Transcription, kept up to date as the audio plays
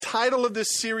title of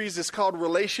this series is called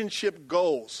Relationship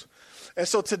Goals. And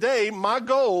so today, my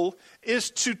goal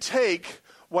is to take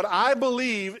what I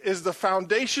believe is the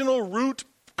foundational root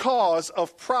cause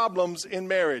of problems in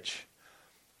marriage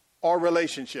or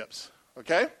relationships,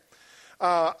 okay?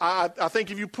 I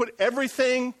think if you put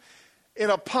everything in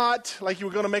a pot, like you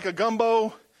were going to make a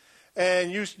gumbo,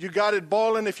 and you got it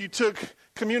boiling, if you took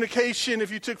communication,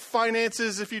 if you took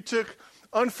finances, if you took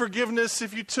unforgiveness,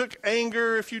 if you took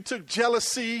anger, if you took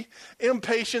jealousy,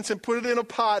 impatience, and put it in a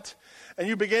pot, and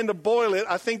you began to boil it,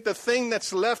 I think the thing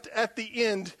that's left at the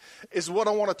end is what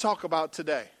I want to talk about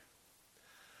today.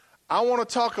 I want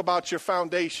to talk about your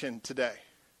foundation today.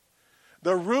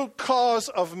 The root cause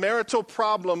of marital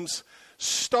problems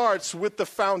starts with the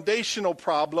foundational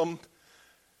problem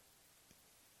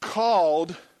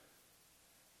called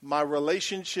my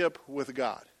relationship with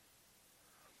God.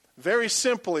 Very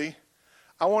simply,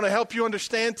 I want to help you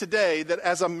understand today that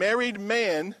as a married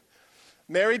man,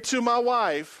 married to my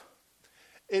wife,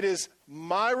 it is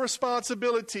my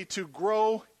responsibility to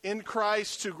grow in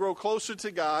Christ, to grow closer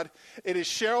to God. It is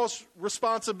Cheryl's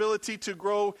responsibility to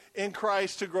grow in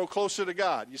Christ, to grow closer to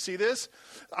God. You see this?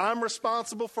 I'm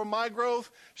responsible for my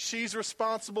growth. She's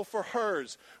responsible for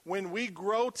hers. When we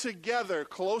grow together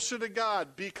closer to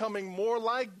God, becoming more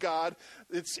like God,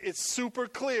 it's super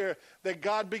clear that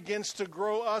God begins to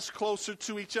grow us closer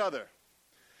to each other.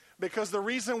 Because the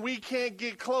reason we can't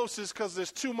get close is because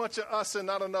there's too much of us and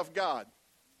not enough God.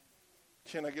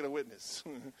 Can I get a witness?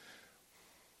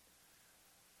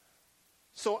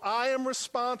 So I am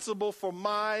responsible for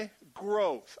my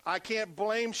growth. I can't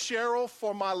blame Cheryl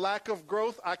for my lack of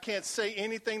growth. I can't say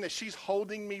anything that she's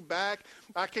holding me back.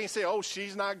 I can't say, oh,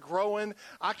 she's not growing.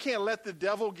 I can't let the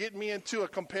devil get me into a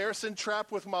comparison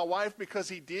trap with my wife because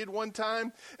he did one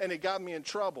time and it got me in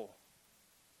trouble.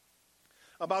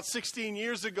 About 16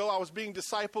 years ago, I was being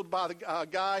discipled by a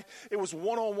guy. It was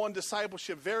one-on-one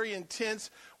discipleship, very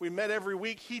intense. We met every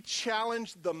week. He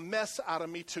challenged the mess out of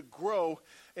me to grow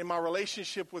in my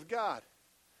relationship with God.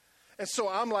 And so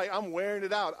I'm wearing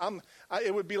it out.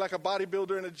 It would be like a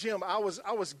bodybuilder in a gym. I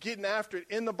was getting after it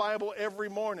in the Bible every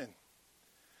morning.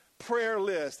 Prayer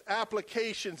list,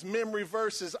 applications, memory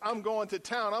verses. I'm going to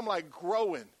town. I'm like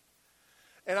growing.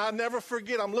 And I'll never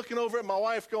forget, I'm looking over at my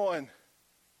wife going,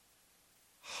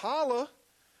 holla,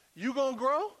 you gonna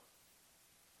grow?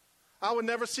 I would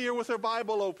never see her with her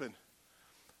Bible open.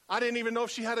 I didn't even know if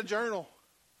she had a journal.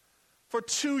 For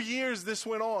 2 years this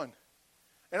went on.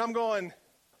 And I'm going,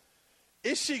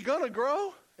 is she gonna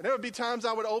grow? And there would be times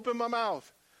I would open my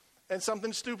mouth and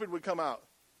something stupid would come out.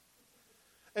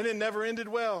 And it never ended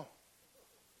well.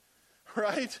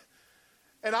 Right?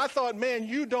 And I thought, man,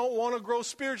 you don't want to grow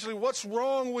spiritually. What's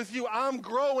wrong with you? I'm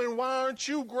growing. Why aren't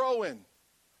you growing?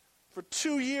 For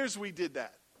 2 years we did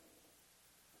that.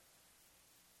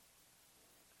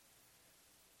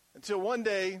 Until one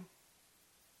day,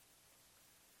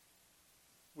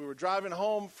 we were driving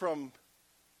home from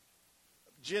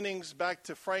Jennings back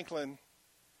to Franklin,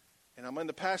 and I'm in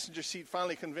the passenger seat,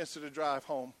 finally convinced her to drive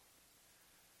home.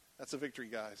 That's a victory,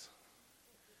 guys.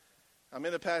 I'm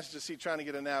in the passenger seat trying to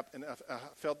get a nap, and I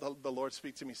felt the Lord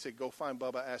speak to me, say, go find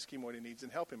Bubba, ask him what he needs,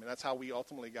 and help him. And that's how we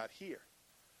ultimately got here.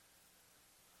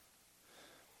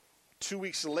 2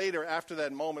 weeks later, after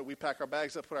that moment, we pack our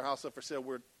bags up, put our house up for sale.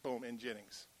 We're, boom, in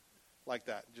Jennings. Like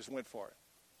that. Just went for it.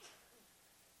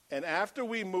 And after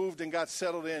we moved and got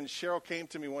settled in, Cheryl came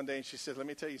to me one day and she said, let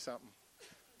me tell you something.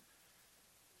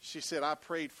 She said, I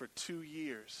prayed for 2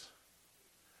 years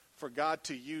for God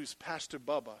to use Pastor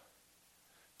Bubba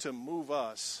to move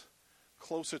us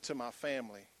closer to my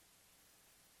family.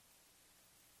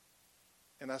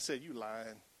 And I said, you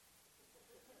lying.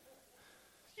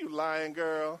 You lying,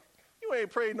 girl. You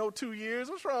ain't prayed no 2 years.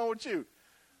 What's wrong with you?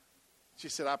 She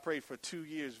said, I prayed for 2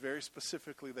 years very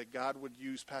specifically that God would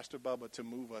use Pastor Bubba to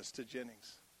move us to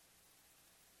Jennings.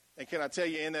 And can I tell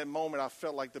you, in that moment, I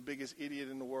felt like the biggest idiot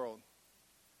in the world.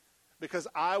 Because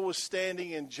I was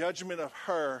standing in judgment of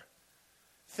her,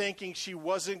 thinking she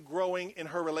wasn't growing in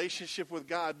her relationship with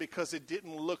God because it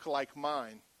didn't look like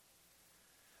mine.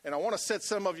 And I want to set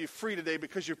some of you free today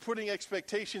because you're putting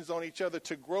expectations on each other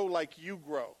to grow like you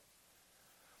grow.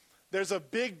 There's a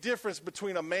big difference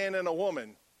between a man and a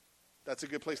woman. That's a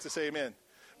good place to say amen.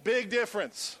 Big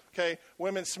difference, okay?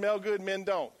 Women smell good, men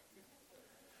don't.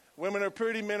 Women are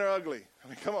pretty, men are ugly. I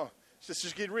mean, come on. Let's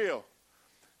just get real.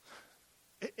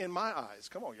 In my eyes.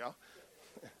 Come on, y'all.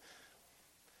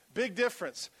 Big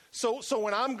difference. So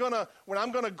when I'm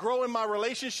gonna grow in my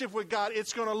relationship with God,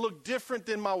 it's gonna look different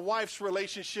than my wife's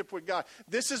relationship with God.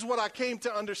 This is what I came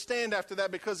to understand after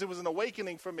that because it was an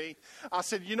awakening for me. I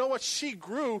said, you know what? She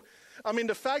grew I mean,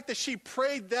 the fact that she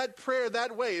prayed that prayer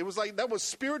that way, it was like that was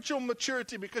spiritual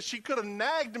maturity, because she could have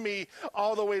nagged me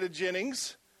all the way to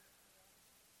Jennings.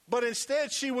 But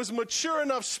instead, she was mature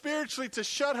enough spiritually to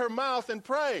shut her mouth and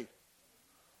pray.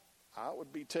 I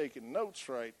would be taking notes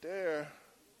right there.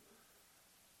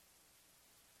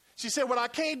 She said, what I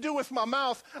can't do with my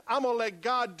mouth, I'm going to let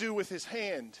God do with his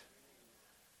hand.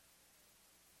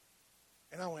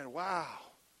 And I went, wow.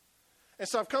 And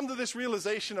so I've come to this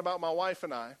realization about my wife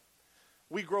and I.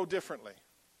 We grow differently.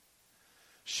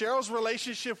 Cheryl's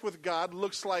relationship with God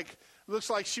looks like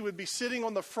she would be sitting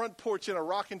on the front porch in a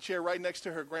rocking chair right next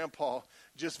to her grandpa,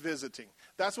 just visiting.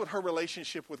 That's what her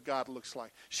relationship with God looks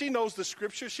like. She knows the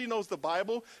scripture. She knows the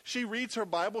Bible. She reads her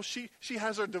Bible. She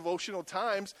has her devotional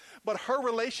times. But her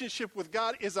relationship with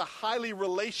God is a highly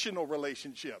relational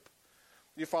relationship.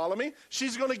 You follow me?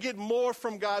 She's going to get more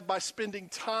from God by spending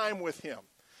time with him,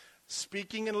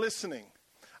 speaking and listening.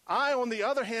 I, on the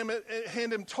other hand,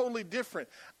 am totally different.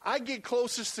 I get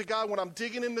closest to God when I'm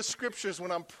digging in the scriptures,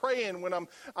 when I'm praying, when I'm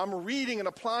reading and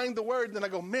applying the word. Then I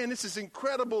go, man, this is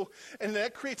incredible. And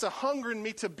that creates a hunger in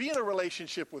me to be in a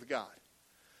relationship with God.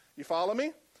 You follow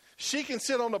me? She can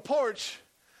sit on the porch.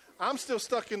 I'm still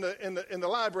stuck in the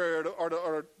library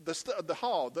or the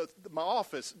hall, my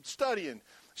office, studying.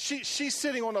 She's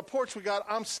sitting on the porch with God.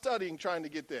 I'm studying, trying to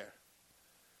get there.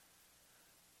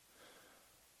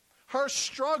 Her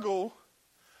struggle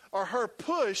or her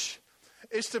push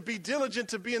is to be diligent,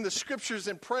 to be in the scriptures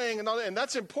and praying and all that, and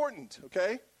that's important,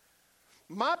 okay?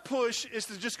 My push is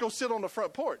to just go sit on the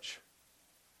front porch.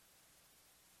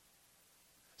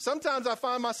 Sometimes I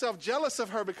find myself jealous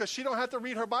of her because she don't have to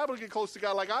read her Bible to get close to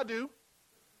God like I do.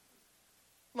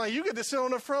 I'm like, you get to sit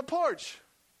on the front porch.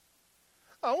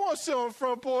 I want to sit on the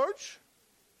front porch.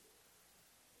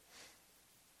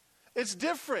 It's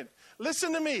different.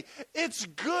 Listen to me. It's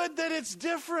good that it's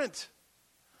different.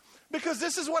 Because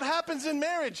this is what happens in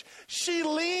marriage. She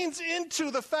leans into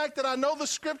the fact that I know the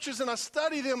scriptures and I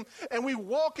study them, and we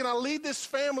walk and I lead this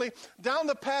family down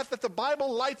the path that the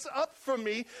Bible lights up for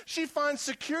me. She finds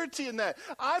security in that.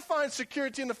 I find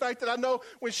security in the fact that I know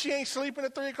when she ain't sleeping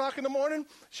at 3 o'clock in the morning,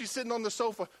 she's sitting on the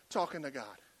sofa talking to God.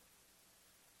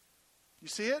 You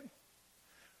see it?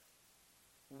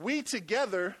 We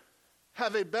together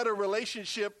have a better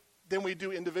relationship than we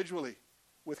do individually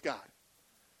with God.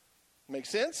 Make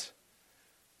sense?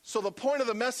 So the point of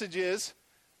the message is,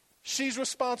 she's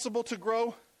responsible to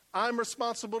grow. I'm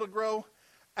responsible to grow.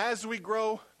 As we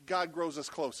grow, God grows us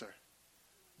closer.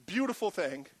 Beautiful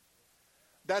thing.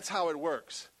 That's how it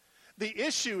works. The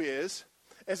issue is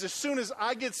as soon as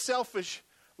I get selfish,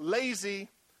 lazy,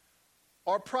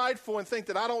 or prideful and think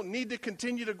that I don't need to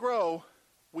continue to grow,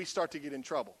 we start to get in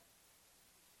trouble.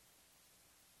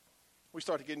 We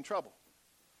start to get in trouble.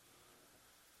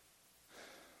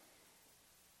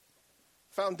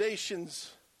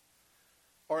 Foundations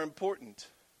are important.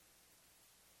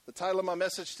 The title of my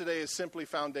message today is simply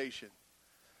Foundation.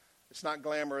 It's not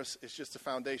glamorous, it's just a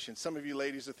foundation. Some of you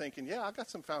ladies are thinking, yeah, I got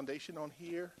some foundation on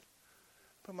here.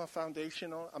 Put my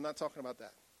foundation on. I'm not talking about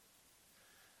that.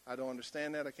 I don't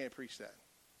understand that. I can't preach that.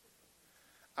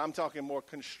 I'm talking more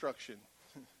construction.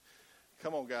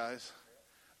 Come on, guys.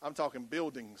 I'm talking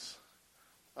buildings.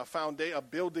 A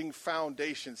building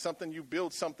foundation, something you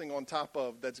build something on top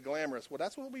of that's glamorous. Well,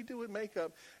 that's what we do with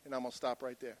makeup, and I'm going to stop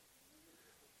right there.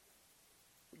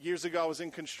 Years ago, I was in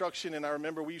construction, and I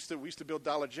remember we used to build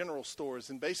Dollar General stores,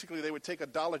 and basically they would take a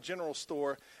Dollar General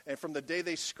store, and from the day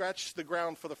they scratched the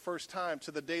ground for the first time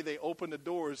to the day they opened the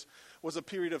doors was a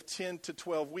period of 10 to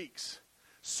 12 weeks.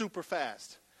 Super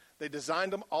fast. They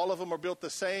designed them. All of them are built the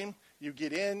same. You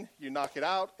get in, you knock it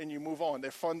out, and you move on.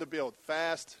 They're fun to build.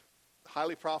 Fast,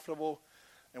 highly profitable,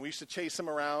 and we used to chase them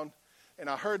around. And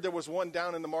I heard there was one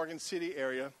down in the Morgan City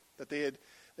area that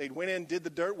they'd went in, did the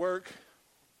dirt work,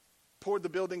 poured the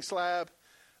building slab.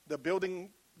 The building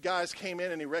guys came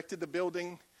in and erected the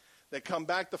building. They come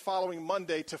back the following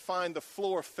Monday to find the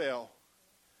floor fell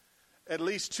at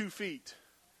least 2 feet.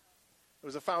 It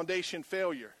was a foundation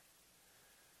failure.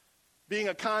 Being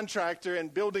a contractor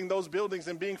and building those buildings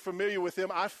and being familiar with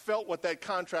them, I felt what that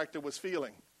contractor was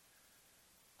feeling.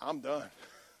 I'm done.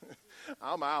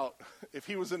 I'm out. If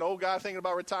he was an old guy thinking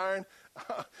about retiring,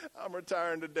 I'm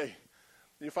retiring today.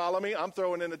 You follow me? I'm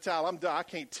throwing in the towel. I'm done. I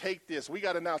can't take this. We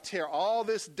got to now tear all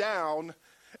this down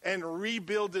and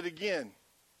rebuild it again.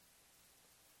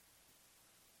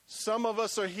 Some of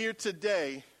us are here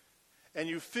today, and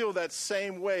you feel that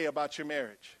same way about your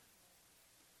marriage.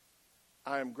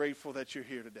 I am grateful that you're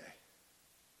here today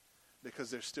because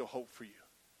there's still hope for you.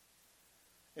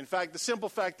 In fact, the simple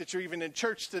fact that you're even in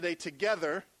church today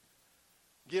together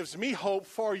gives me hope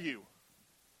for you.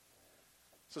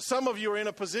 So some of you are in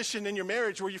a position in your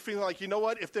marriage where you're feeling like, you know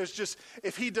what,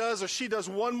 if he does or she does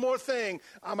one more thing,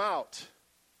 I'm out.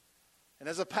 And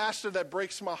as a pastor, that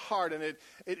breaks my heart, and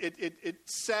it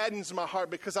saddens my heart,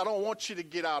 because I don't want you to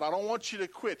get out. I don't want you to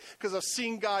quit, because I've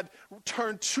seen God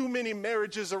turn too many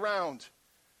marriages around.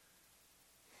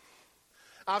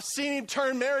 I've seen him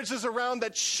turn marriages around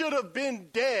that should have been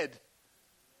dead.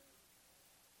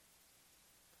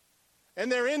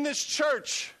 And they're in this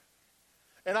church,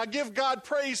 and I give God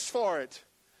praise for it.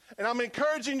 And I'm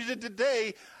encouraging you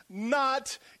today,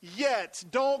 not yet.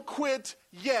 Don't quit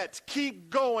yet. Keep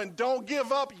going. Don't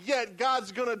give up yet.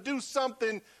 God's going to do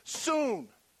something soon.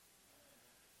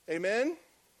 Amen?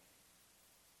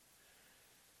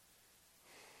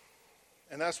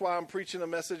 And that's why I'm preaching a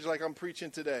message like I'm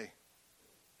preaching today.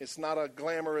 It's not a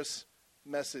glamorous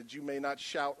message. You may not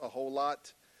shout a whole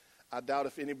lot. I doubt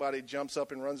if anybody jumps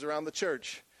up and runs around the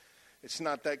church. It's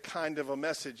not that kind of a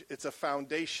message. It's a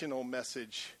foundational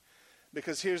message.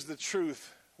 Because here's the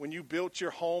truth. When you built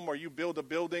your home or you build a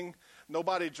building,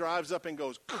 nobody drives up and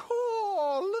goes,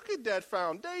 cool, look at that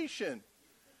foundation.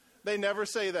 They never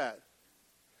say that.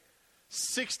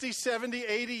 60, 70,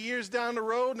 80 years down the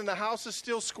road and the house is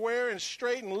still square and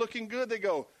straight and looking good, they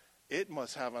go, it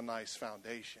must have a nice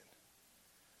foundation.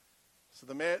 So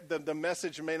the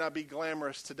message may not be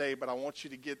glamorous today, but I want you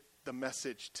to get the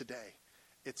message today.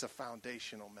 It's a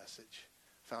foundational message.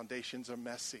 Foundations are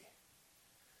messy.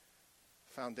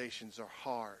 Foundations are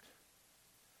hard.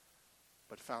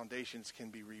 But foundations can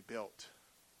be rebuilt.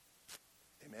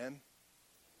 Amen?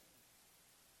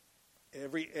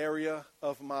 Every area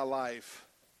of my life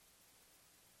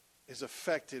is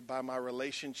affected by my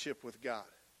relationship with God.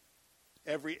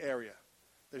 Every area.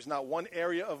 There's not one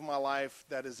area of my life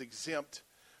that is exempt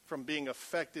from being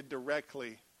affected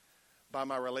directly by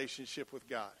my relationship with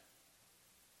God.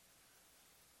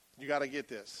 You got to get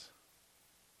this.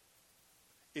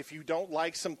 If you don't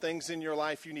like some things in your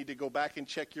life, you need to go back and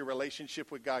check your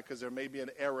relationship with God, because there may be an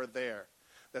error there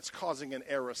that's causing an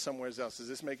error somewhere else. Is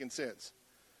this making sense?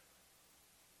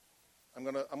 I'm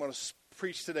gonna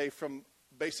preach today from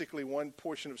basically one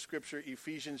portion of Scripture,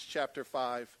 Ephesians chapter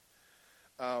 5,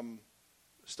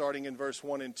 starting in verse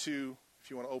 1 and 2. If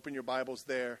you want to open your Bibles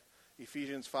there,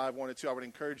 Ephesians 5, 1 and 2. I would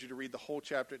encourage you to read the whole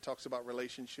chapter. It talks about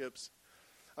relationships.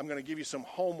 I'm going to give you some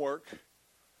homework,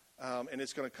 and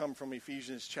it's going to come from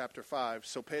Ephesians chapter 5.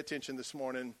 So pay attention this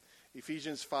morning.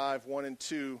 Ephesians 5, 1 and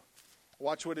 2.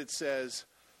 Watch what it says.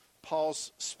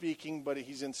 Paul's speaking, but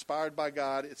he's inspired by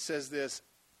God. It says this: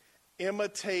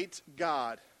 imitate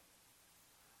God.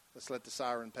 Let's let the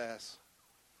siren pass.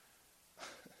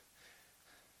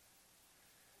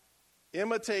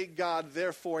 Imitate God,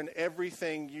 therefore, in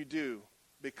everything you do,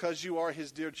 because you are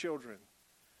his dear children.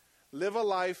 Live a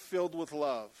life filled with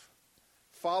love,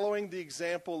 following the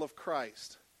example of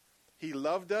Christ. He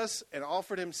loved us and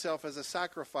offered himself as a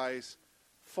sacrifice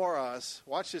for us.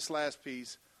 Watch this last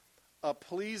piece. A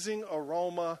pleasing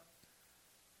aroma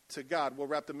to God. We'll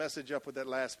wrap the message up with that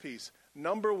last piece.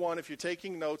 Number one, if you're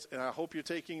taking notes, and I hope you're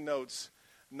taking notes,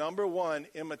 number one,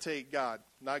 imitate God.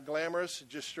 Not glamorous,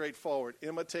 just straightforward.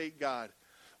 Imitate God.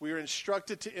 We are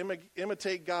instructed to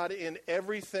imitate God in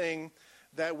everything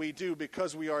that we do,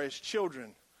 because we are his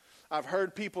children. I've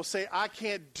heard people say, I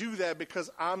can't do that because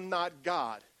I'm not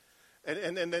God.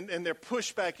 And their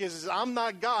pushback is, I'm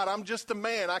not God. I'm just a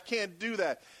man. I can't do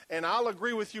that. And I'll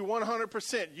agree with you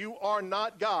 100%. You are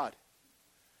not God.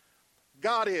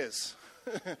 God is.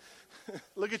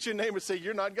 Look at your neighbor and say,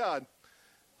 you're not God.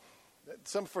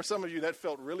 For some of you, that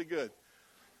felt really good.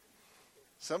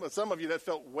 Some of you, that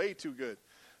felt way too good.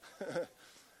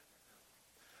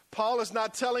 Paul is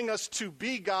not telling us to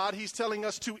be God. He's telling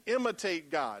us to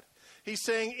imitate God. He's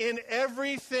saying, in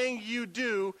everything you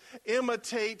do,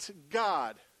 imitate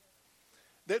God.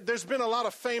 There's been a lot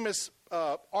of famous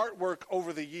artwork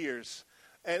over the years.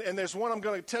 And there's one, I'm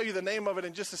going to tell you the name of it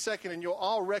in just a second, and you'll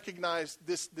all recognize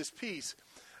this piece.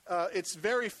 It's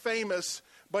very famous,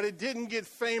 but it didn't get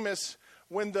famous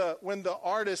when the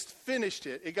artist finished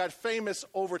it. It got famous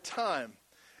over time.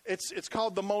 It's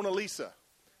called the Mona Lisa.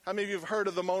 How many of you have heard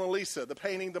of the Mona Lisa? The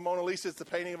painting, the Mona Lisa, it's the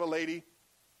painting of a lady.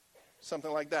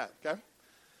 Something like that, okay?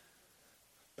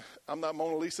 I'm not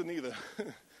Mona Lisa neither.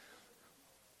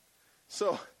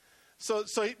 So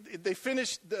they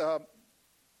finished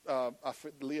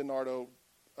Leonardo,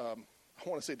 I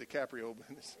want to say DiCaprio, but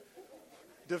it's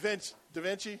Da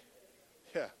Vinci?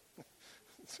 Yeah.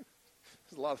 There's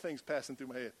a lot of things passing through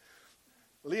my head.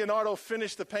 Leonardo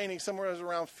finished the painting somewhere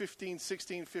around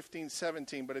 1516,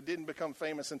 1517, but it didn't become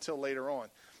famous until later on.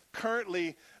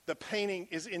 Currently, the painting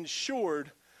is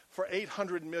insured for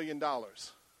 $800 million.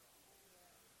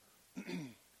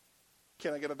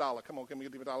 Can I get $1? Come on, can we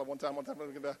get $1 one time?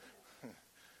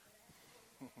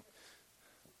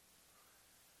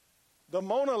 The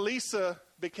Mona Lisa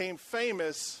became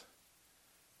famous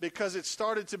because it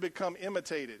started to become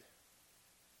imitated.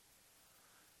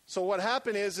 So what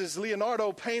happened is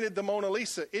Leonardo painted the Mona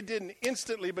Lisa. It didn't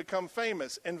instantly become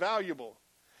famous and valuable.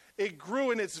 It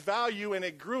grew in its value and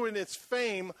it grew in its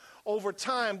fame over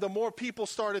time. The more people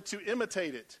started to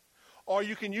imitate it, or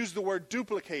you can use the word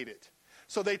duplicate it.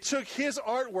 So they took his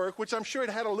artwork, which I'm sure it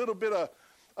had a little bit of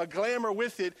a glamour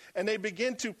with it, and they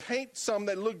began to paint some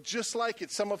that looked just like it.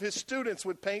 Some of his students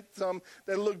would paint some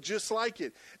that looked just like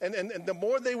it. And the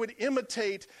more they would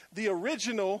imitate the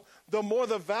original, the more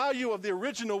the value of the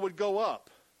original would go up.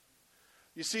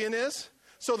 You seeing this?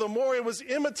 So the more it was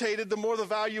imitated, the more the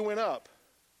value went up.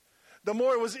 The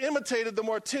more it was imitated, the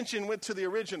more attention went to the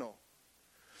original.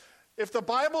 If the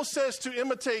Bible says to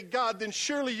imitate God, then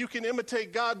surely you can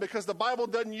imitate God, because the Bible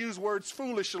doesn't use words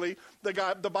foolishly.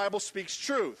 The Bible speaks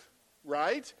truth,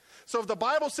 right? So if the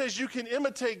Bible says you can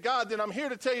imitate God, then I'm here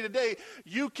to tell you today,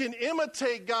 you can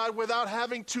imitate God without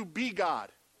having to be God.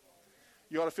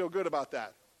 You ought to feel good about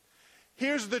that.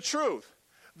 Here's the truth.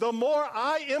 The more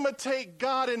I imitate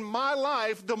God in my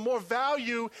life, the more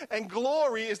value and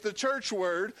glory is the church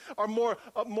word, or more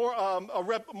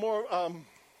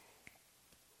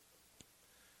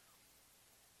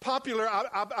popular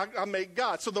I make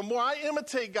God. So the more I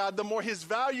imitate God, the more his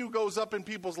value goes up in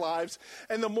people's lives,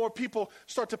 and the more people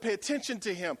start to pay attention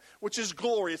to him, which is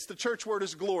glory. It's the church word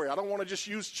is glory. I don't want to just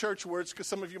use church words because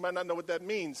some of you might not know what that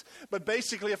means. But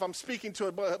basically, if I'm speaking to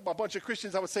a bunch of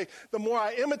Christians, I would say the more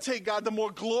I imitate God, the more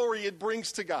glory it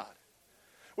brings to God.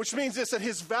 Which means this, that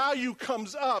his value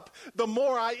comes up the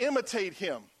more I imitate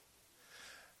him.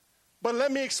 But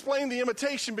let me explain the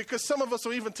imitation, because some of us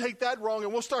will even take that wrong,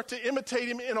 and we'll start to imitate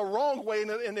him in a wrong way,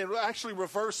 and it'll actually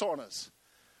reverse on us.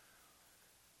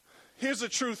 Here's the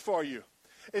truth for you.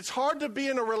 It's hard to be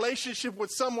in a relationship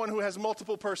with someone who has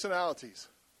multiple personalities.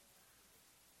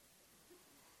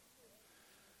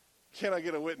 Can I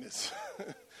get a witness?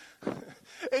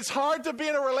 It's hard to be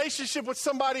in a relationship with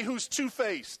somebody who's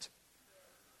two-faced.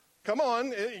 Come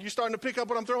on, you starting to pick up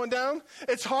what I'm throwing down?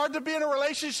 It's hard to be in a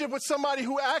relationship with somebody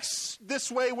who acts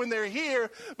this way when they're here,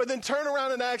 but then turn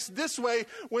around and acts this way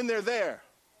when they're there.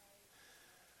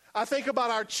 I think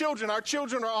about our children. Our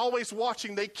children are always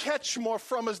watching. They catch more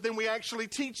from us than we actually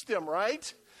teach them,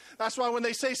 right? That's why when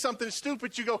they say something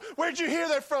stupid, you go, "Where'd you hear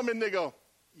that from?" And they go,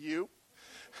 "You."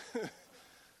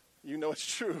 You know it's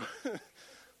true.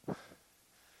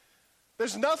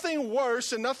 There's nothing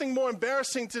worse and nothing more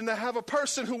embarrassing than to have a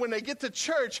person who, when they get to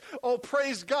church, oh,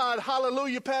 praise God,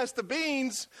 hallelujah, pass the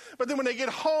beans. But then when they get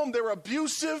home, they're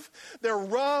abusive, they're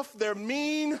rough, they're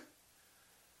mean.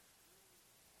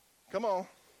 Come on.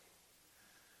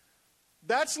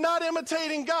 That's not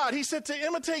imitating God. He said to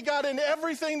imitate God in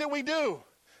everything that we do.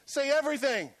 Say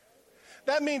everything.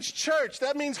 That means church.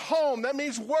 That means home. That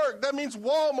means work. That means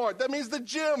Walmart. That means the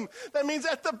gym. That means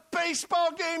at the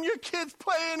baseball game your kid's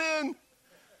playing in.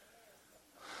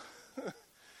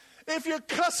 If you're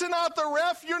cussing out the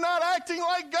ref, you're not acting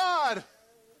like God.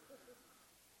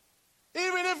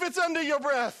 Even if it's under your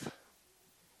breath.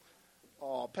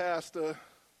 Oh, Pastor.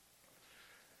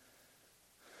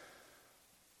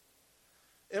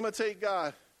 Imitate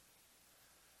God.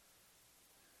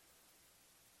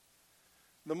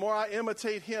 The more I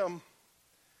imitate him,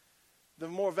 the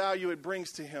more value it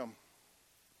brings to him.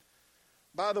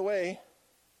 By the way,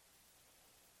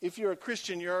 if you're a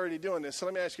Christian, you're already doing this. So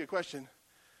let me ask you a question.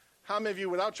 How many of you,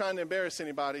 without trying to embarrass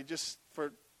anybody, just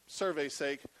for survey's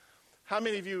sake, how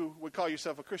many of you would call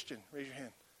yourself a Christian? Raise your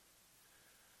hand.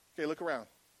 Okay, look around.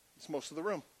 It's most of the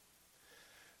room.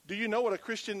 Do you know what a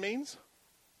Christian means?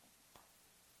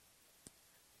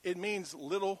 It means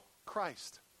little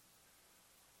Christ.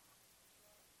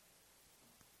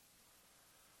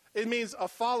 It means a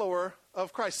follower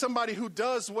of Christ, somebody who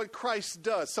does what Christ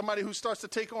does, somebody who starts to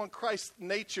take on Christ's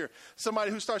nature,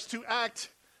 somebody who starts to act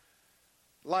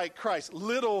like Christ,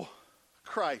 little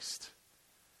Christ.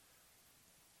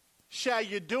 Shay,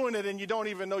 you're doing it and you don't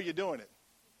even know you're doing it.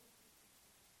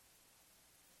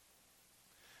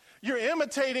 You're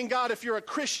imitating God if you're a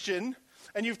Christian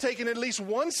and you've taken at least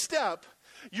one step.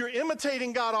 You're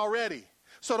imitating God already.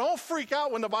 So don't freak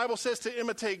out when the Bible says to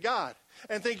imitate God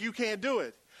and think you can't do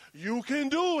it. You can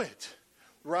do it,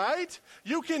 right?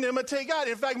 You can imitate God.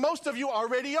 In fact, most of you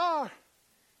already are.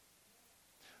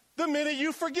 The minute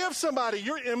you forgive somebody,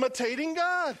 you're imitating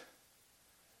God.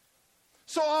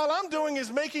 So all I'm doing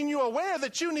is making you aware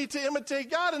that you need to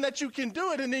imitate God and that you can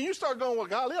do it. And then you start going, well,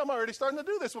 golly, I'm already starting to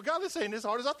do this. Well, God, this ain't as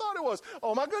hard as I thought it was.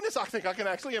 Oh, my goodness, I think I can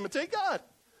actually imitate God.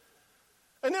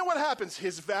 And then what happens?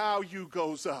 His value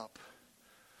goes up.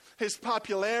 His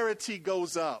popularity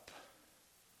goes up.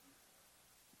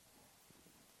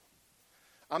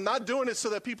 I'm not doing it so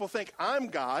that people think I'm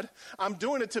God. I'm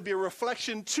doing it to be a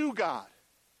reflection to God.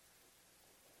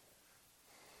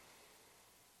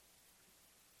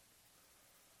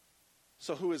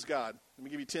 So who is God? Let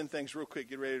me give you 10 things real quick.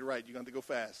 Get ready to write. You're going to go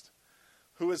fast.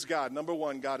 Who is God? Number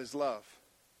one, God is love.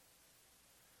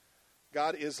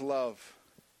 God is love.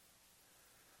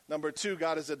 Number two,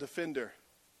 God is a defender.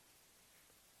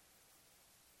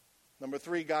 Number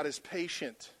three, God is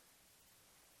patient.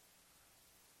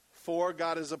 4,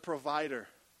 God is a provider.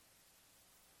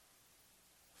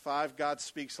 5, God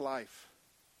speaks life.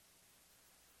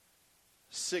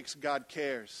 6, God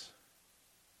cares.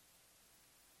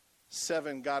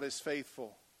 7, God is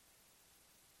faithful.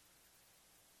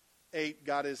 8,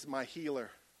 God is my healer.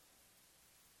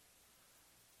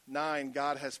 9,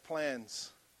 God has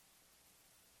plans.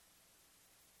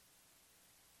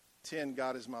 10,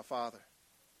 God is my Father.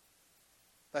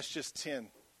 That's just 10.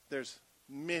 There's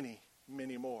many,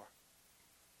 many more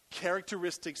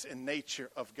characteristics and nature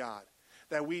of God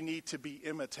that we need to be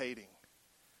imitating.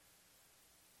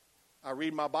 I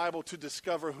read my Bible to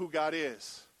discover who God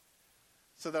is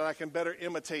so that I can better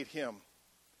imitate him.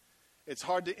 It's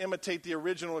hard to imitate the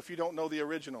original if you don't know the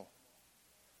original.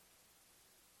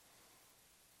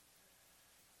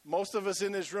 Most of us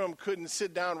in this room couldn't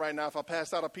sit down right now if I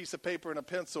passed out a piece of paper and a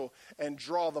pencil and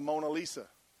draw the Mona Lisa.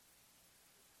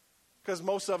 Because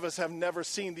most of us have never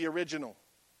seen the original.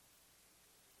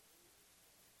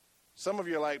 Some of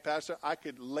you are like, Pastor, I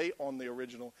could lay on the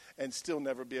original and still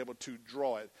never be able to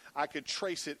draw it. I could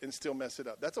trace it and still mess it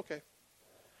up. That's okay.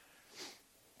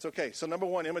 It's okay. So number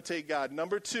 1, imitate God.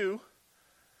 Number 2,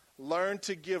 learn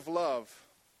to give love.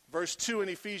 Verse 2 in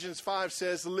Ephesians 5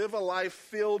 says, live a life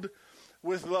filled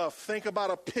with love. Think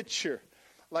about a pitcher,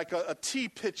 like a tea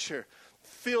pitcher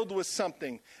filled with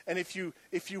something. And if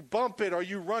you bump it or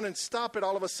you run and stop it,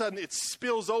 all of a sudden it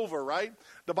spills over, right?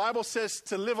 The Bible says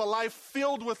to live a life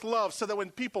filled with love so that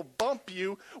when people bump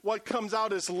you, what comes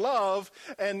out is love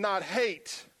and not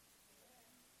hate.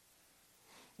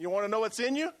 You want to know what's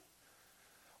in you?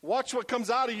 Watch what comes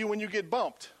out of you when you get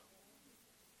bumped.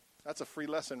 That's a free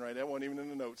lesson right there. That wasn't even in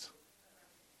the notes.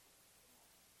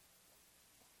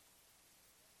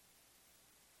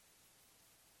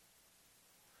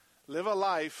 Live a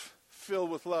life filled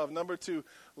with love. Number 2,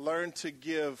 learn to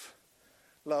give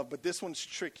love. But this one's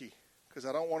tricky because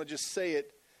I don't want to just say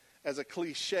it as a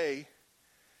cliche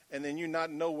and then you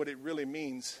not know what it really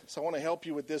means. So I want to help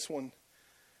you with this one.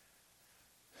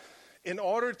 In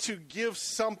order to give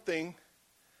something,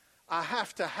 I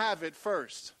have to have it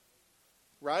first,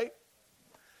 right?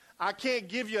 I can't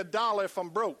give you $1 if I'm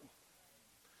broke.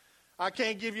 I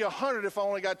can't give you 100 if I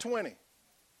only got 20.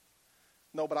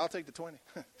 No, but I'll take the 20.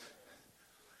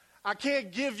 I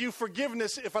can't give you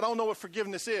forgiveness if I don't know what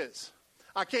forgiveness is.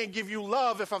 I can't give you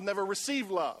love if I've never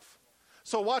received love.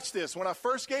 So watch this. When I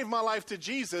first gave my life to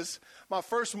Jesus, my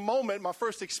first moment, my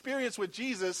first experience with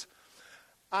Jesus,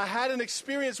 I had an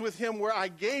experience with him where I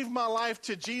gave my life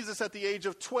to Jesus at the age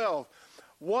of 12.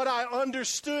 What I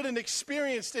understood and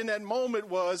experienced in that moment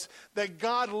was that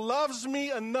God loves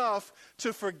me enough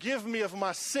to forgive me of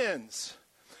my sins.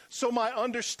 So my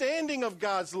understanding of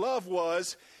God's love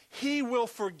was, he will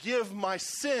forgive my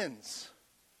sins,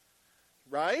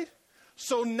 right?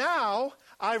 So now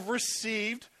I've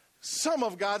received some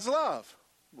of God's love,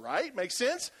 right? Makes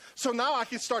sense? So now I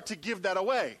can start to give that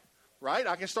away, right?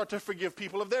 I can start to forgive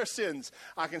people of their sins.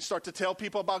 I can start to tell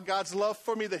people about God's love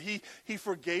for me, that he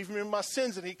forgave me of my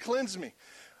sins and he cleansed me.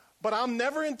 But I'm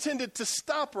never intended to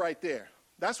stop right there.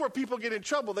 That's where people get in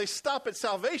trouble. They stop at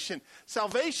salvation.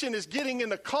 Salvation is getting in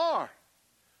the car.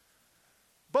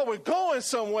 But we're going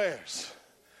somewheres,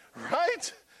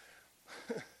 right?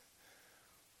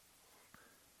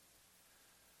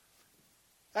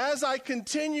 As I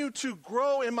continue to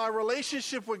grow in my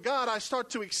relationship with God, I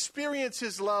start to experience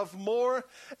his love more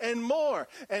and more.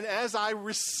 And as I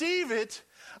receive it,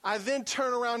 I then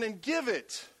turn around and give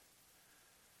it.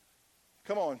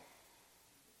 Come on.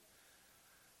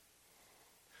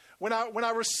 When I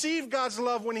receive God's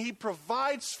love, when he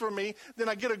provides for me, then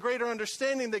I get a greater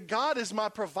understanding that God is my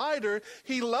provider.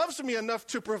 He loves me enough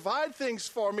to provide things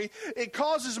for me. It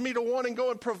causes me to want to go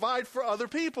and provide for other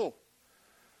people.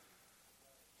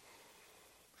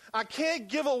 I can't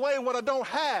give away what I don't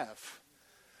have.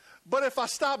 But if I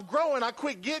stop growing, I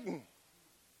quit getting.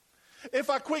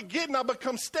 If I quit getting, I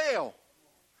become stale.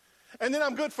 And then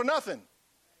I'm good for nothing.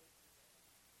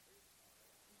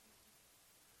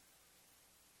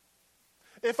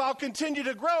 If I'll continue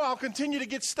to grow, I'll continue to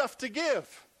get stuff to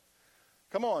give.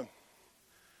 Come on.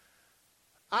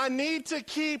 I need to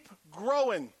keep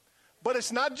growing. But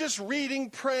it's not just reading,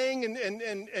 praying,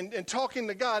 and talking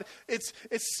to God. It's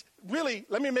really,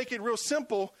 let me make it real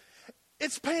simple.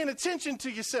 It's paying attention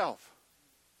to yourself.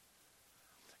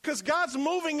 Because God's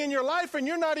moving in your life and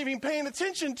you're not even paying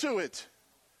attention to it.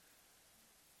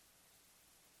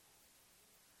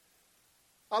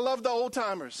 I love the old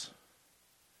timers.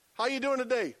 How you doing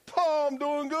today? Oh, I'm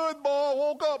doing good, boy. I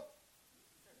woke up.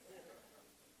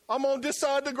 I'm on this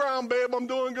side of the ground, babe. I'm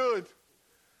doing good.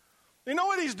 You know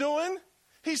what he's doing?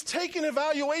 He's taking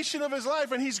evaluation of his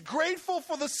life, and he's grateful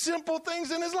for the simple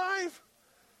things in his life.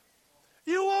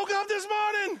 You woke up this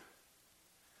morning.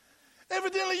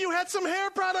 Evidently, you had some hair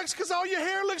products because all your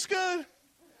hair looks good.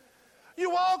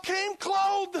 You all came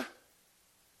clothed.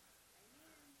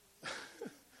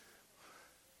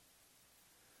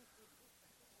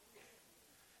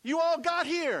 You all got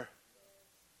here.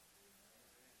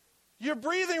 You're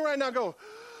breathing right now. Go,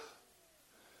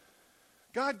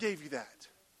 God gave you that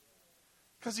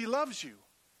because he loves you.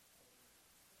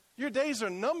 Your days are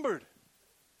numbered.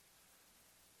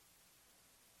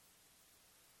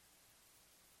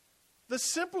 The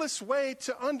simplest way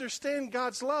to understand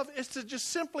God's love is to just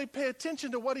simply pay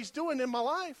attention to what he's doing in my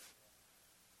life.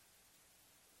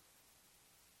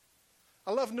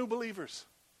 I love new believers.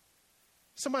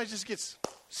 Somebody just gets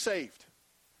saved.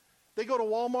 They go to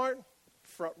Walmart,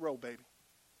 front row, baby.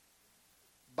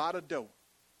 By the door.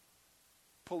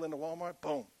 Pull into Walmart,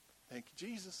 boom. Thank you,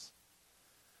 Jesus.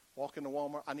 Walk into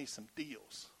Walmart, I need some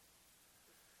deals.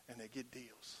 And they get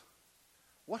deals.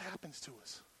 What happens to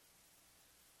us?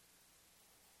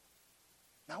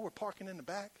 Now we're parking in the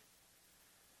back.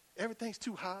 Everything's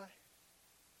too high.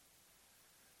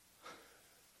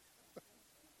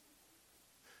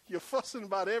 You're fussing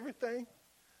about everything.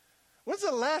 When's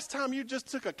the last time you just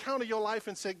took account of your life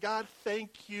and said, God,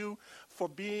 thank you for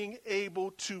being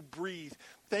able to breathe.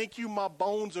 Thank you, my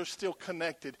bones are still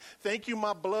connected. Thank you,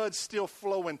 my blood's still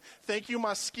flowing. Thank you,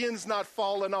 my skin's not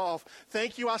falling off.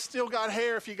 Thank you, I still got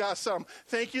hair if you got some.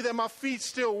 Thank you that my feet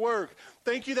still work.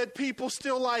 Thank you that people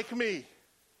still like me.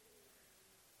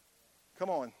 Come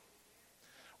on.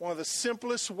 One of the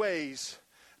simplest ways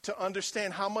to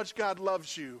understand how much God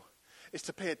loves you is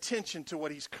to pay attention to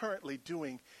what he's currently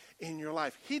doing in your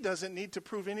life. He doesn't need to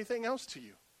prove anything else to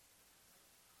you.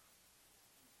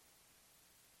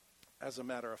 As a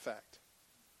matter of fact.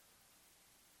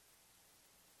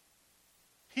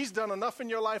 He's done enough in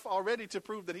your life already to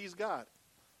prove that he's God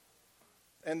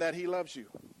and that he loves you.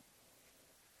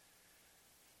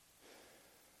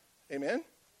 Amen?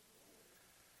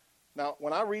 Now,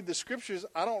 when I read the scriptures,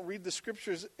 I don't read the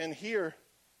scriptures and here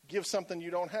give something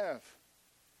you don't have.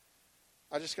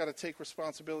 I just got to take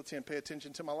responsibility and pay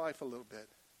attention to my life a little bit.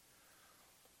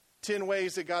 10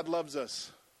 ways that God loves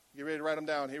us. You ready to write them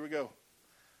down? Here we go.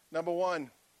 Number 1,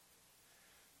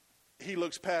 he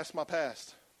looks past my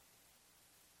past.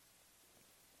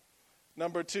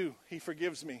 Number 2, he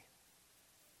forgives me.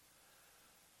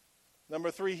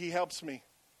 Number 3, he helps me.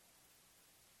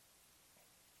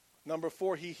 Number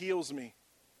 4, he heals me.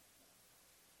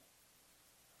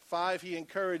 5, he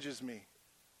encourages me.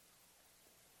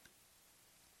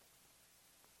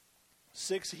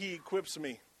 6, he equips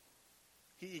me.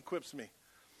 He equips me.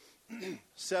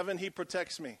 7, he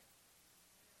protects me.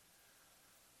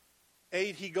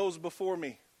 8, he goes before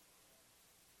me.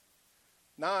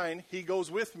 9, he goes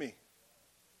with me.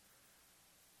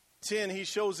 10, he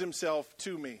shows himself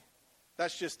to me.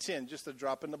 That's just 10, just a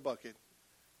drop in the bucket.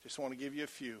 Just want to give you a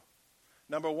few.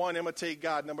 Number 1, imitate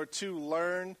God. Number 2,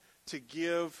 learn to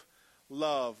give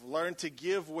love. Learn to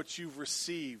give what you've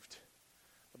received.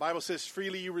 The Bible says,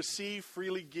 freely you receive,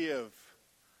 freely give.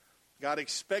 God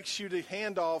expects you to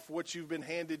hand off what you've been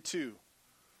handed to.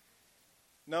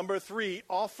 Number 3,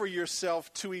 offer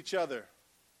yourself to each other.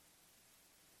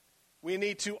 We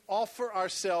need to offer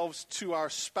ourselves to our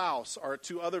spouse or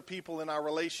to other people in our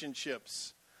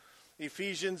relationships.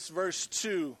 Ephesians verse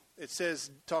 2, it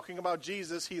says, talking about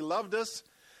Jesus, he loved us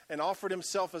and offered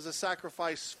himself as a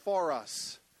sacrifice for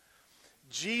us.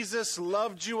 Jesus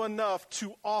loved you enough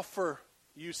to offer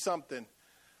you something.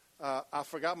 I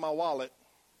forgot my wallet.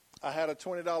 I had a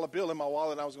 $20 bill in my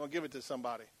wallet and I was going to give it to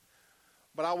somebody.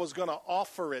 But I was going to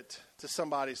offer it to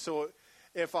somebody. So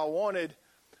if I wanted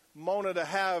Mona to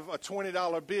have a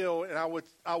 $20 bill and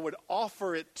I would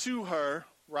offer it to her,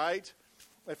 right?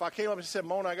 If I came up and said,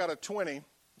 Mona, I got a 20.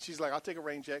 She's like, I'll take a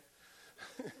rain check.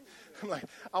 I'm like,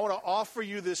 I want to offer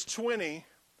you this 20.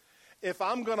 If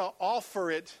I'm going to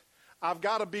offer it, I've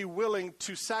got to be willing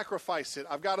to sacrifice it.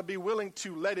 I've got to be willing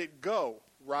to let it go,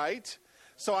 right?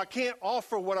 So I can't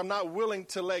offer what I'm not willing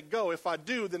to let go. If I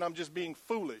do, then I'm just being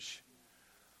foolish,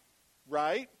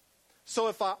 right? So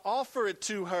if I offer it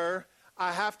to her,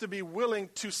 I have to be willing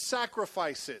to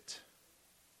sacrifice it.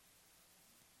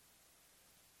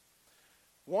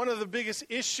 One of the biggest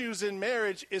issues in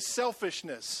marriage is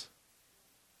selfishness.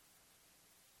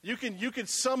 You can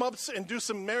sum up and do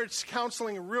some marriage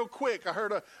counseling real quick. I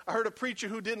heard a preacher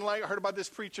who I heard about this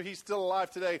preacher. He's still alive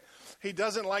today. He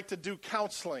doesn't like to do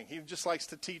counseling. He just likes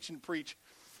to teach and preach.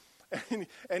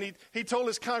 And he told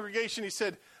his congregation, he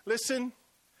said, listen,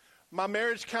 my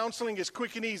marriage counseling is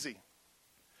quick and easy.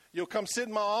 You'll come sit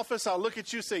in my office. I'll look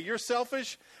at you, say, you're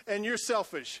selfish and you're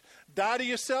selfish. Die to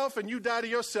yourself and you die to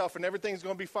yourself and everything's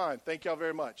going to be fine. Thank y'all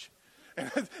very much. And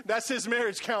that's his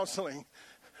marriage counseling.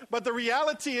 But the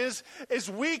reality is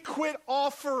we quit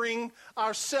offering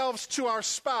ourselves to our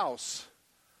spouse.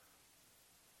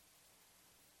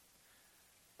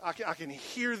 I can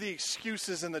hear the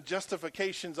excuses and the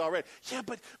justifications already. Yeah,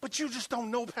 but you just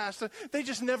don't know, Pastor. They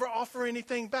just never offer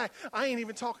anything back. I ain't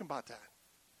even talking about that.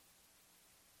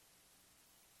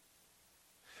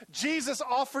 Jesus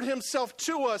offered himself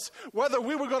to us whether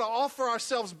we were going to offer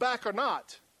ourselves back or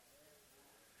not.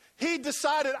 He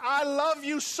decided, I love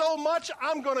you so much,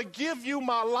 I'm going to give you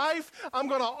my life. I'm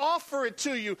going to offer it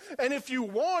to you. And if you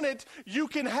want it, you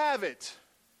can have it.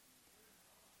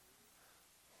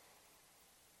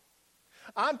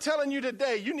 I'm telling you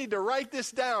today, you need to write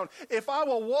this down. If I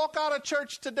will walk out of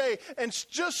church today and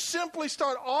just simply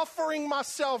start offering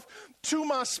myself to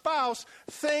my spouse,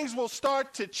 things will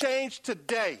start to change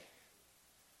today.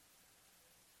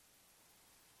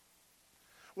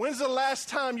 When's the last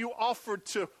time you offered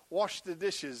to wash the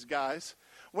dishes, guys?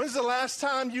 When's the last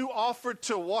time you offered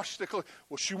to wash the clothes?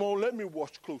 Well, she won't let me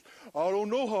wash the clothes. I don't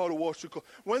know how to wash the clothes.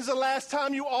 When's the last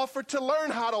time you offered to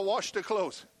learn how to wash the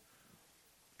clothes?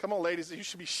 Come on, ladies, you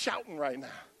should be shouting right now.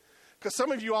 Because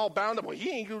some of you all bound up, well, he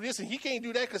ain't do this and he can't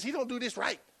do that because he don't do this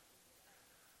right.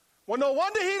 Well, no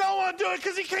wonder he don't want to do it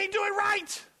because he can't do it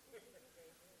right.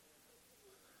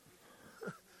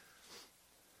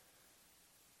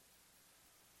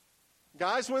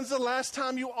 Guys, when's the last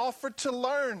time you offered to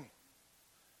learn?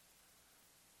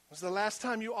 When's the last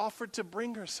time you offered to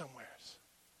bring her somewhere?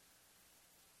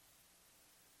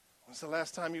 When's the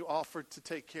last time you offered to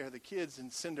take care of the kids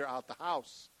and send her out the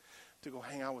house to go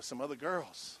hang out with some other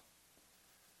girls?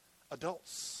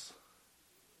 Adults.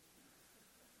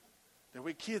 They're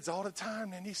with kids all the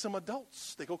time. They need some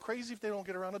adults. They go crazy if they don't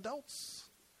get around adults.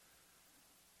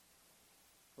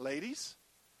 Ladies,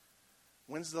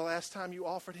 when's the last time you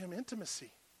offered him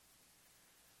intimacy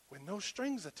with no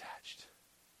strings attached?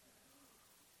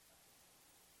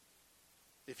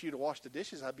 If you'd have washed the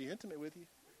dishes, I'd be intimate with you.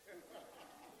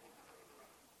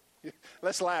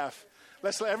 Let's laugh.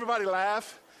 Let's let everybody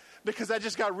laugh because that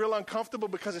just got real uncomfortable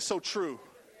because it's so true.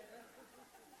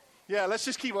 Yeah, let's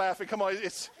just keep laughing. Come on,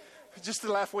 it's just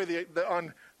to laugh away the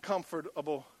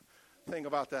uncomfortable thing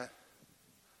about that.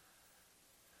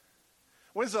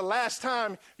 When's the last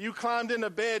time you climbed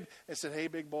into bed and said, hey,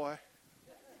 big boy,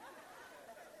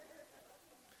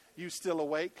 you still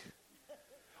awake?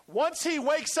 Once he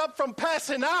wakes up from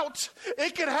passing out,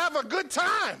 it can have a good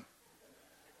time.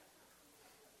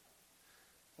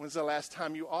 When's the last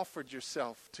time you offered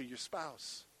yourself to your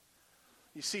spouse?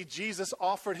 You see, Jesus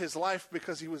offered his life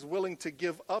because he was willing to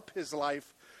give up his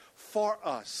life for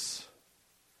us.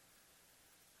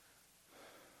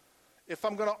 If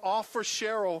I'm going to offer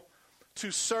Cheryl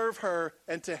to serve her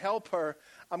and to help her,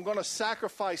 I'm going to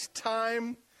sacrifice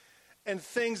time and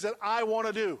things that I want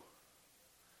to do.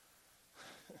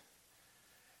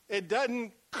 It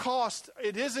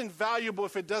isn't valuable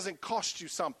if it doesn't cost you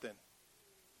something.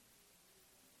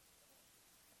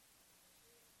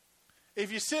 If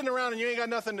you're sitting around and you ain't got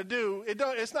nothing to do,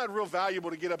 it's not real valuable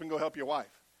to get up and go help your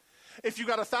wife. If you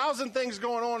got 1,000 things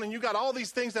going on and you got all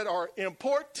these things that are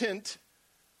important,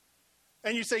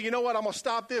 and you say, you know what, I'm going to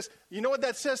stop this. You know what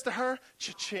that says to her?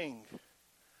 Cha-ching.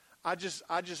 I just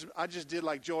did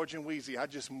like George and Wheezy. I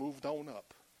just moved on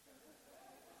up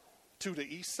to the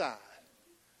east side.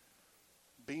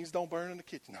 Beans don't burn in the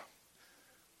kitchen.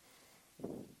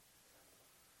 No.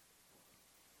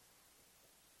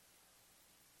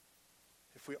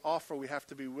 If we offer, we have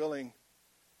to be willing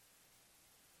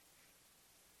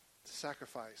to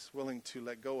sacrifice, willing to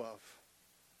let go of.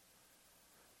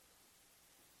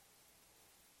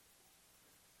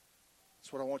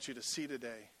 That's what I want you to see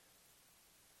today.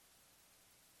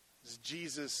 As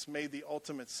Jesus made the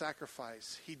ultimate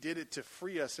sacrifice. He did it to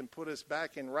free us and put us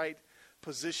back in right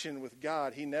position with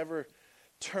God. He never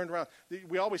turned around.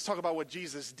 We always talk about what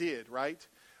Jesus did, right?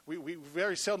 We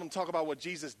very seldom talk about what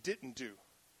Jesus didn't do.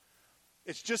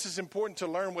 It's just as important to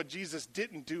learn what Jesus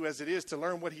didn't do as it is to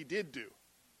learn what he did do.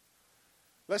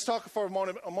 Let's talk for a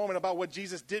moment about what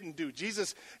Jesus didn't do.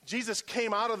 Jesus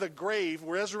came out of the grave,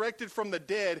 resurrected from the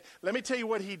dead. Let me tell you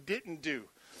what he didn't do.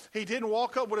 He didn't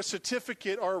walk up with a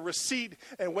certificate or a receipt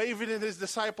and wave it in his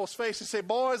disciples' face and say,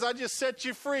 boys, I just set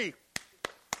you free.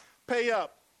 Pay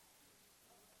up.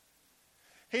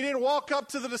 He didn't walk up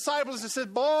to the disciples and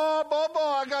said, boy,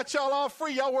 I got y'all all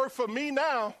free. Y'all work for me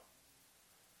now.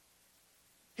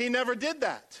 He never did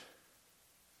that.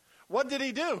 What did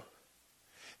he do?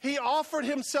 He offered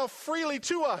himself freely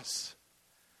to us.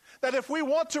 That if we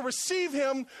want to receive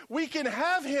him, we can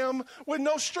have him with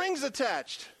no strings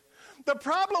attached. The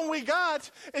problem we got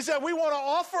is that we want to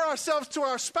offer ourselves to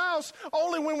our spouse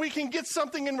only when we can get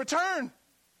something in return.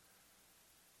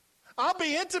 I'll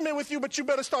be intimate with you, but you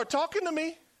better start talking to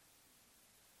me.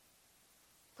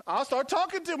 I'll start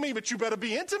talking to me, but you better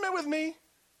be intimate with me.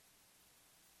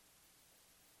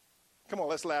 Come on,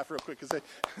 let's laugh real quick.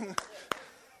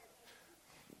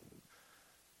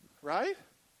 Right?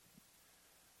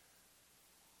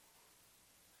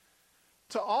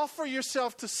 To offer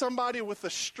yourself to somebody with a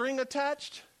string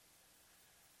attached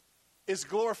is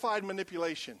glorified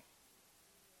manipulation.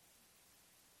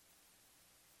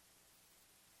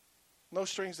 No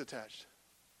strings attached.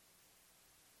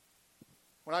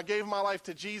 When I gave my life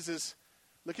to Jesus,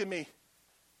 look at me,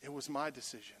 it was my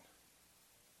decision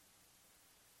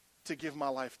to give my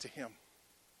life to him.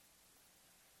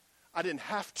 I didn't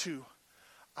have to.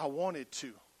 I wanted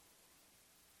to.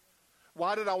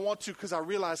 Why did I want to? Because I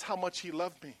realized how much he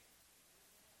loved me.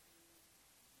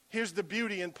 Here's the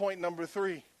beauty in point number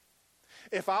 3.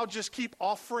 If I'll just keep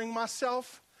offering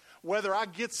myself, whether I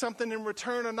get something in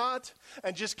return or not,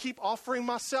 and just keep offering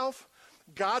myself,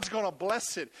 God's going to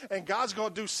bless it, and God's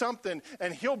going to do something,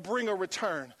 and he'll bring a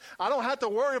return. I don't have to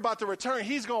worry about the return.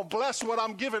 He's going to bless what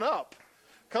I'm giving up.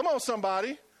 Come on,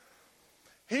 somebody.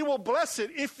 He will bless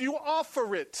it if you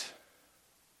offer it.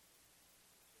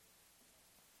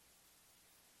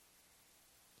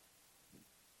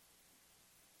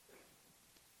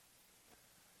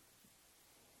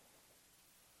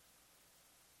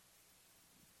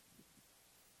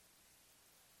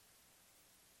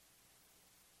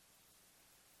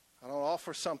 I don't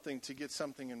offer something to get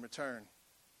something in return.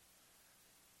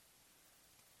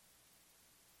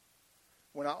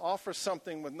 When I offer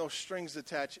something with no strings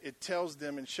attached, it tells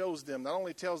them and shows them, not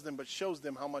only tells them, but shows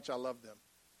them how much I love them.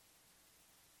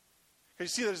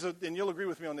 Because you see, and you'll agree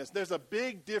with me on this, there's a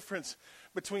big difference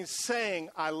between saying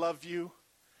I love you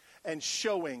and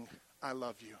showing I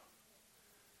love you.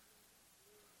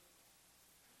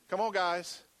 Come on,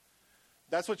 guys.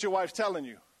 That's what your wife's telling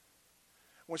you.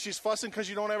 When she's fussing because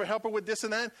you don't ever help her with this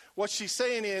and that, what she's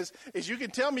saying is you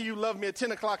can tell me you love me at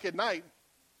 10 o'clock at night.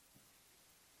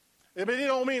 But it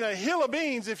don't mean a hill of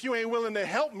beans if you ain't willing to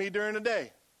help me during the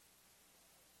day.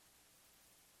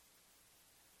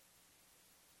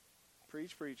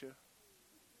 Preach, preacher.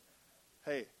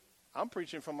 Hey, I'm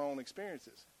preaching from my own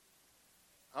experiences.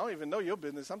 I don't even know your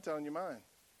business. I'm telling you mine.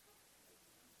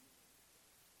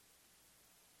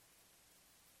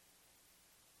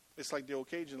 It's like the old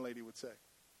Cajun lady would say.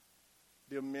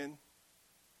 Them men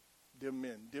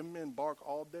bark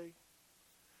all day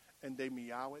and they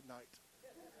meow at night.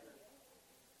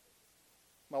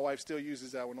 My wife still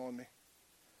uses that one on me.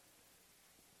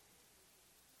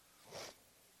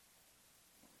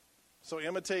 So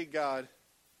imitate God.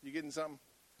 You getting something?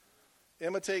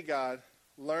 Imitate God.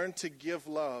 Learn to give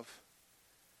love.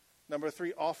 Number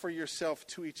 3, offer yourself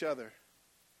to each other.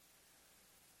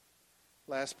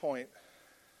 Last point.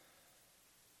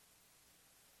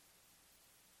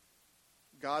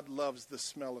 God loves the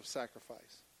smell of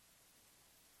sacrifice.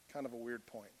 Kind of a weird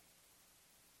point.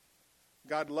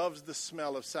 God loves the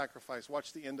smell of sacrifice.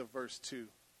 Watch the end of verse 2.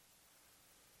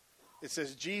 It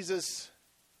says, Jesus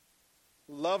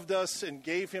loved us and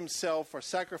gave himself or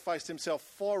sacrificed himself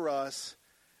for us.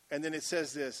 And then it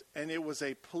says this, and it was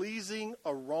a pleasing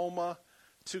aroma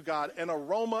to God. An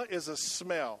aroma is a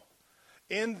smell.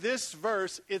 In this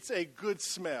verse, it's a good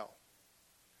smell.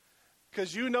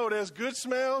 Because you know there's good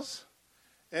smells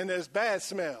and there's bad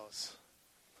smells.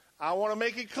 I want to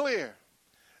make it clear.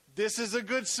 This is a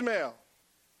good smell.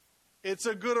 It's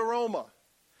a good aroma.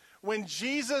 When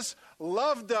Jesus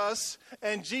loved us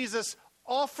and Jesus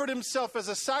offered himself as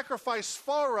a sacrifice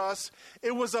for us,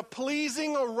 it was a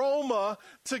pleasing aroma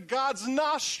to God's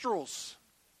nostrils.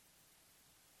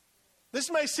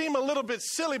 This may seem a little bit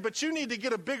silly, but you need to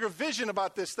get a bigger vision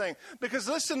about this thing. Because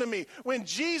listen to me, when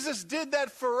Jesus did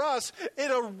that for us,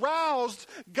 it aroused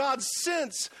God's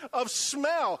sense of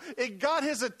smell. It got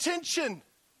his attention.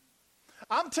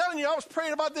 I'm telling you, I was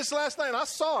praying about this last night, and I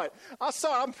saw it.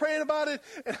 I'm praying about it,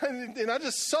 and I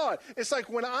just saw it. It's like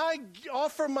when I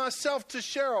offer myself to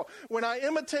Cheryl, when I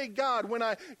imitate God, when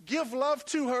I give love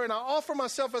to her, and I offer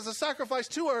myself as a sacrifice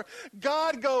to her,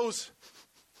 God goes,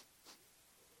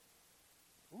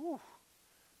 ooh,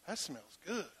 that smells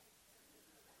good.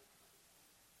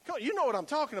 Come on, you know what I'm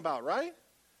talking about, right?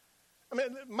 I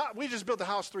mean, we just built a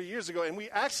house 3 years ago, and we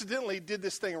accidentally did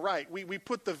this thing right. We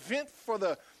put the vent for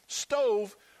the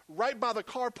stove right by the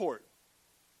carport.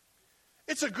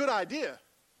 It's a good idea.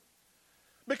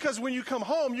 Because when you come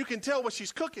home, you can tell what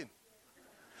she's cooking.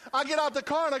 I get out the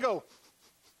car and I go,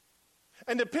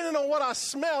 and depending on what I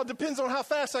smell, depends on how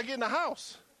fast I get in the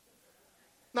house.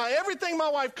 Now, everything my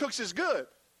wife cooks is good.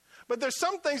 But there's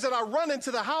some things that I run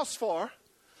into the house for,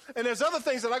 and there's other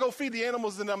things that I go feed the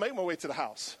animals and I make my way to the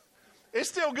house. It's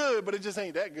still good, but it just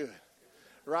ain't that good,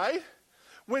 right?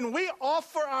 When we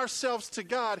offer ourselves to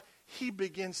God, he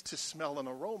begins to smell an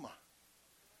aroma.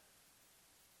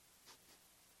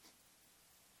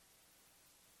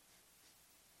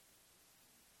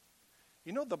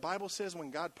 You know, the Bible says when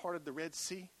God parted the Red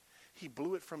Sea, he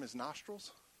blew it from his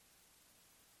nostrils.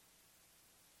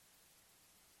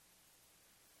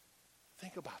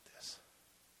 Think about this.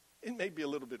 It may be a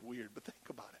little bit weird, but think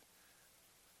about it.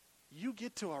 You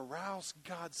get to arouse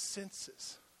God's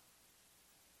senses.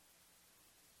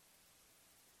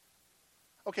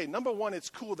 Okay, number one, it's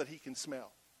cool that he can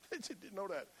smell. I didn't know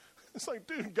that. It's like,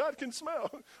 dude, God can smell.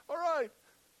 All right.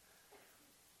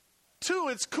 Two,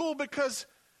 it's cool because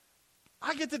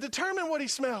I get to determine what he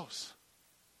smells.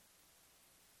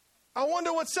 I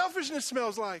wonder what selfishness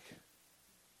smells like.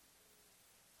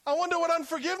 I wonder what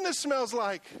unforgiveness smells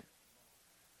like.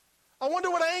 I wonder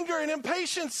what anger and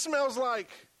impatience smells like.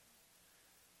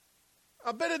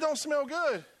 I bet it don't smell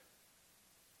good.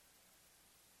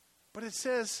 But it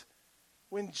says,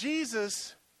 when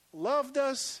Jesus loved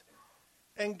us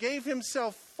and gave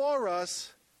himself for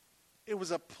us, it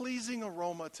was a pleasing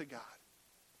aroma to God.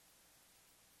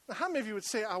 Now, how many of you would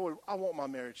say, I want my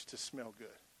marriage to smell good?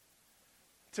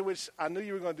 To which I knew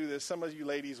you were going to do this. Some of you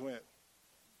ladies went,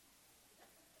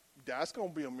 that's going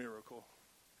to be a miracle.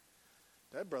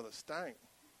 That brother stank.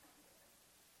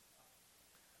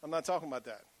 I'm not talking about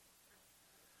that.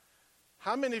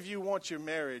 How many of you want your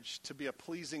marriage to be a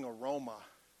pleasing aroma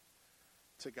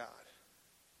to God?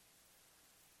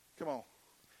 Come on.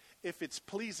 If it's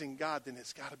pleasing God, then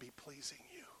it's got to be pleasing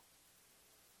you.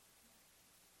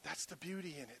 That's the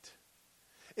beauty in it.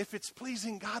 If it's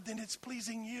pleasing God, then it's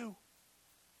pleasing you.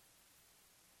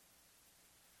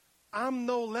 I'm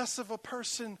no less of a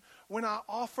person when I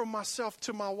offer myself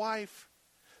to my wife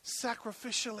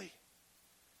sacrificially.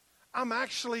 I'm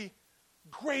actually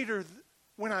greater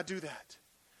when I do that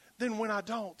than when I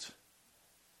don't.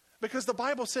 Because the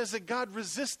Bible says that God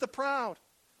resists the proud,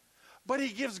 but he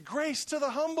gives grace to the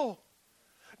humble.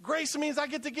 Grace means I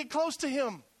get to get close to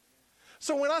him.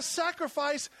 So when I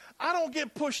sacrifice, I don't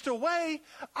get pushed away.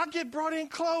 I get brought in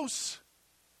close.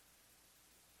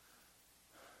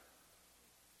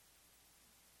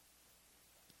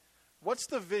 What's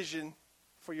the vision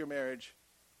for your marriage?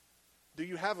 Do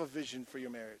you have a vision for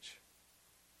your marriage?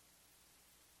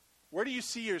 Where do you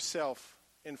see yourself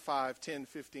in 5, 10,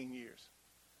 15 years?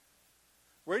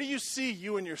 Where do you see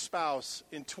you and your spouse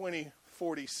in 20,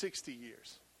 40, 60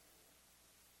 years?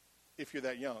 If you're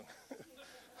that young.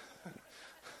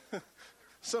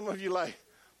 Some of you like,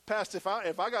 Pastor,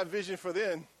 if I got vision for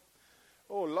then,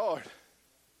 oh, Lord.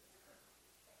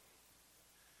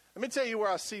 Let me tell you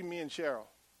where I see me and Cheryl.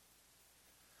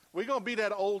 We're going to be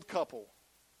that old couple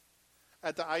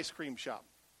at the ice cream shop.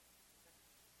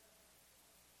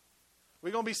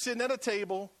 We're going to be sitting at a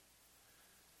table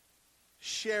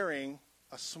sharing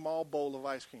a small bowl of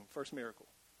ice cream. First miracle.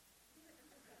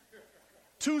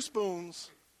 2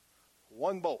 spoons,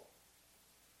 1 bowl.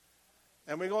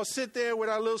 And we're going to sit there with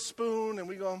our little spoon and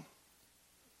we're going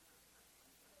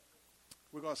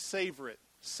to savor it.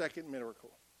 Second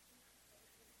miracle.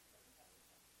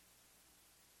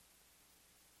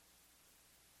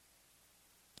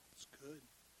 It's good.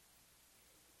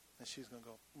 And she's going to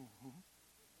go, mm-hmm.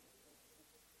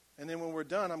 And then when we're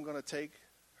done, I'm going to take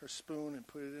her spoon and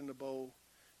put it in the bowl,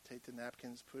 take the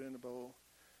napkins, put it in the bowl.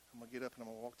 I'm going to get up and I'm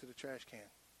going to walk to the trash can.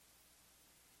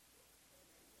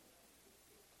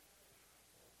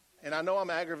 And I know I'm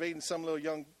aggravating some little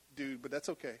young dude, but that's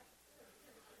okay.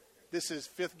 This is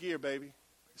 5th gear, baby.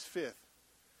 It's 5th.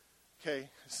 Okay?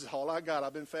 This is all I got.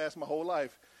 I've been fast my whole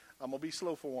life. I'm going to be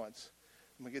slow for once.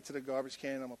 I'm going to get to the garbage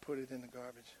can. I'm going to put it in the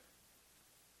garbage.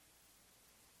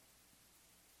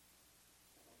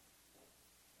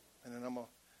 And then I'm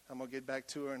going to get back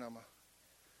to her and I'm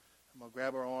I'm going to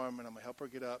grab her arm and I'm going to help her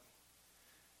get up.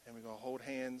 And we're going to hold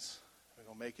hands. We're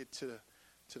going to make it to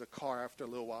the car after a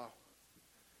little while.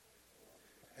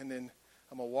 And then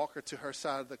I'm going to walk her to her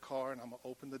side of the car and I'm going to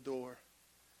open the door.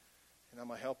 And I'm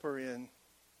going to help her in.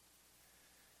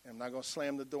 And I'm not going to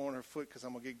slam the door on her foot because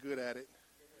I'm going to get good at it.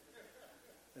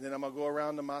 And then I'm going to go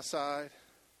around to my side.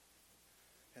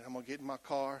 And I'm going to get in my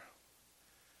car.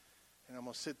 And I'm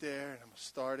going to sit there and I'm going to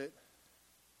start it.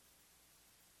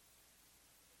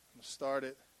 I'm going to start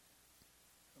it.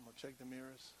 I'm going to check the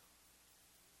mirrors.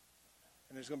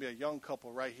 And there's going to be a young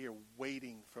couple right here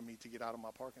waiting for me to get out of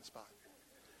my parking spot.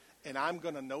 And I'm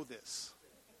going to know this.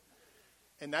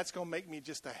 And that's going to make me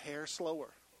just a hair slower.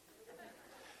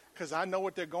 Because I know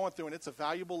what they're going through, and it's a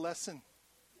valuable lesson.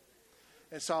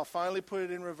 And so I'll finally put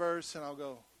it in reverse, and I'll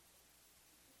go.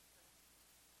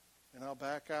 And I'll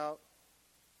back out.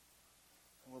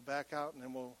 And we'll back out, and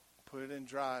then we'll put it in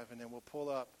drive, and then we'll pull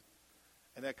up.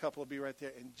 And that couple will be right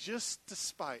there. And just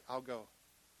despite, I'll go.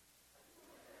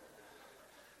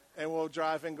 And we'll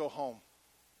drive and go home.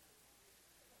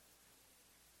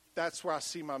 That's where I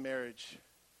see my marriage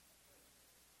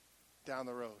down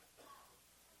the road.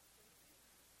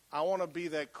 I want to be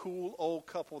that cool old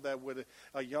couple that with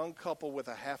a young couple with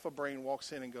a half a brain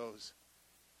walks in and goes,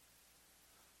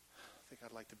 I think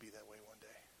I'd like to be that way one day.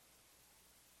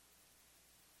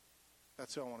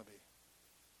 That's who I want to be.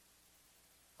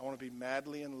 I want to be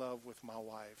madly in love with my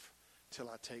wife till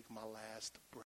I take my last breath.